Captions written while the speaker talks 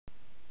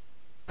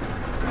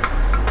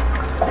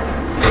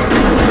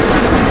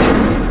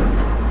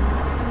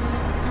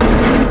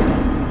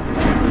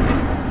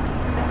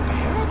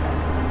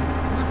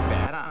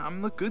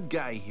good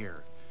guy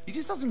here. He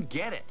just doesn't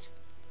get it.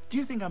 Do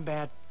you think I'm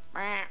bad?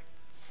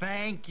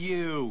 Thank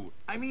you.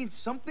 I mean,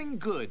 something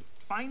good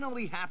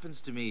finally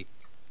happens to me,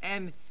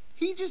 and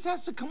he just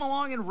has to come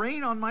along and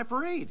rain on my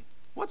parade.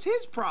 What's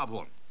his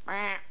problem?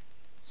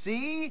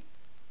 See?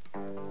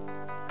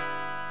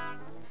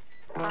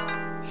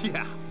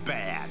 Yeah,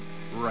 bad.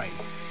 Right.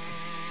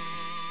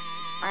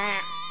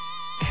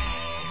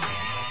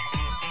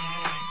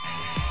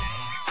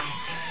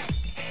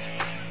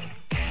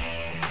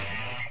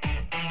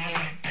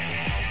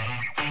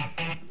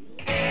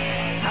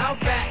 How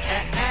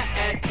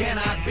bad can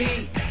I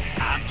be?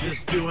 I'm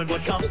just doing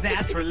what comes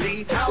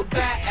naturally. How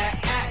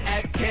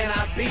bad can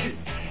I be?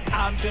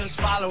 I'm just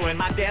following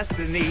my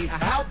destiny.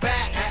 How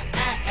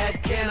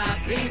bad can I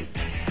be?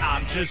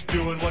 I'm just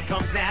doing what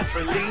comes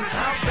naturally.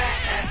 How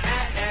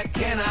bad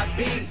can I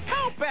be?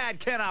 How bad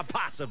can I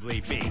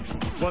possibly be?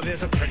 Well,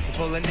 there's a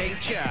principle in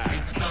nature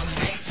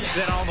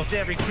that almost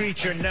every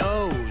creature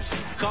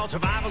knows, called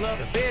survival of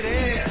the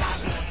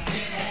fittest.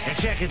 And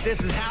check it,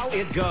 this is how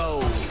it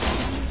goes.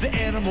 The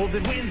animal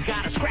that wins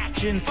gotta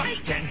scratch and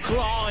fight and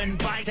claw and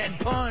bite and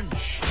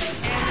punch.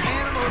 And the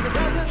animal that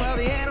doesn't, well,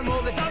 the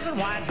animal that doesn't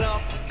winds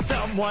up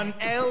someone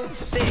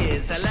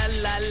else's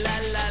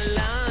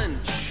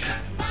lunch.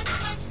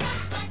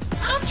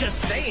 I'm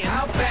just saying,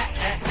 how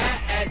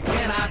bad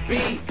can I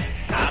be?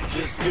 I'm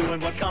just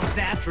doing what comes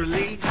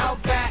naturally. How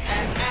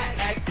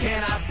bad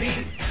can I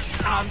be?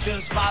 I'm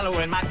just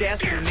following my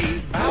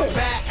destiny. How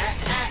bad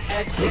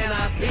can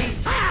I be?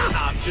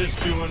 I'm just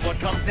doing what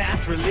comes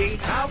naturally.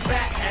 How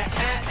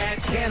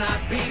bad can I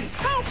be?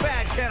 How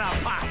bad can I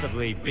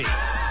possibly be?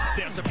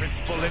 There's a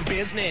principle in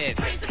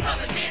business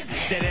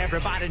that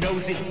everybody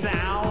knows is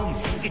sound.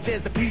 It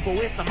says the people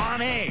with the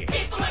money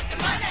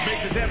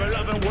make this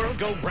ever-loving world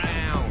go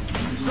round.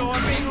 So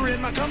I'm bigger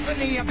in my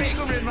company, I'm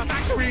bigger in my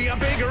factory, I'm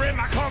bigger in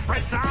my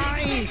corporate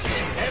sign.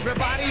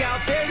 Everybody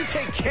out there, you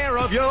take care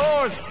of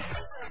yours.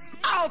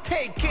 I'll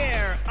take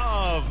care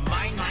of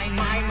mine.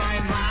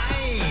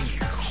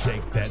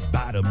 Shake that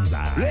bottom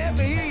line. Let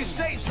me hear you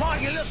say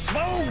smart, you little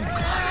smoke.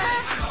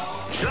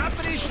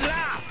 Schlappity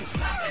schlap.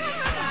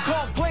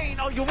 Complain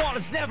all you want,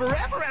 it's never,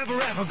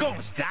 ever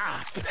gonna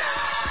stop.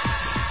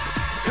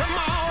 Come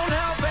on,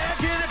 how bad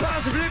can it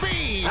possibly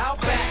be? How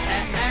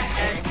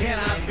bad can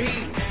I be?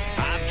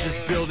 I'm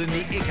just building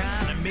the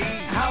economy.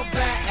 How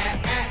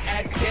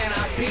bad can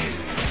I be?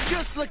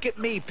 Just look at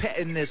me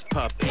petting this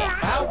puppy.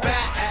 How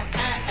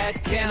bad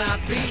can I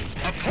be?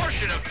 A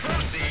portion of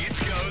proceeds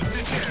goes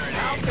to charity.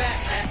 How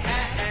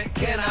bad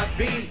can I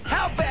be?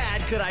 How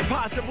bad could I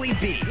possibly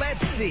be?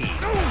 Let's see.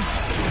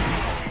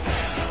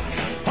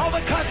 All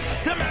the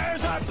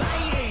customers are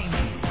buying,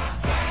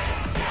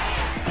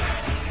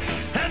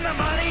 and the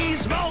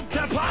money's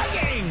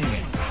multiplying,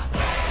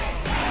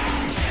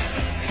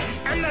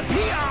 and the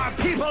PR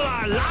people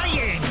are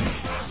lying,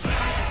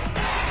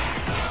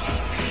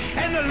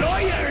 and the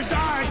lawyers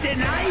are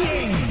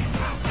denying.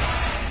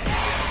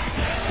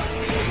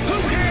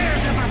 Who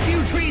cares if a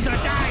few trees are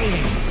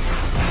dying?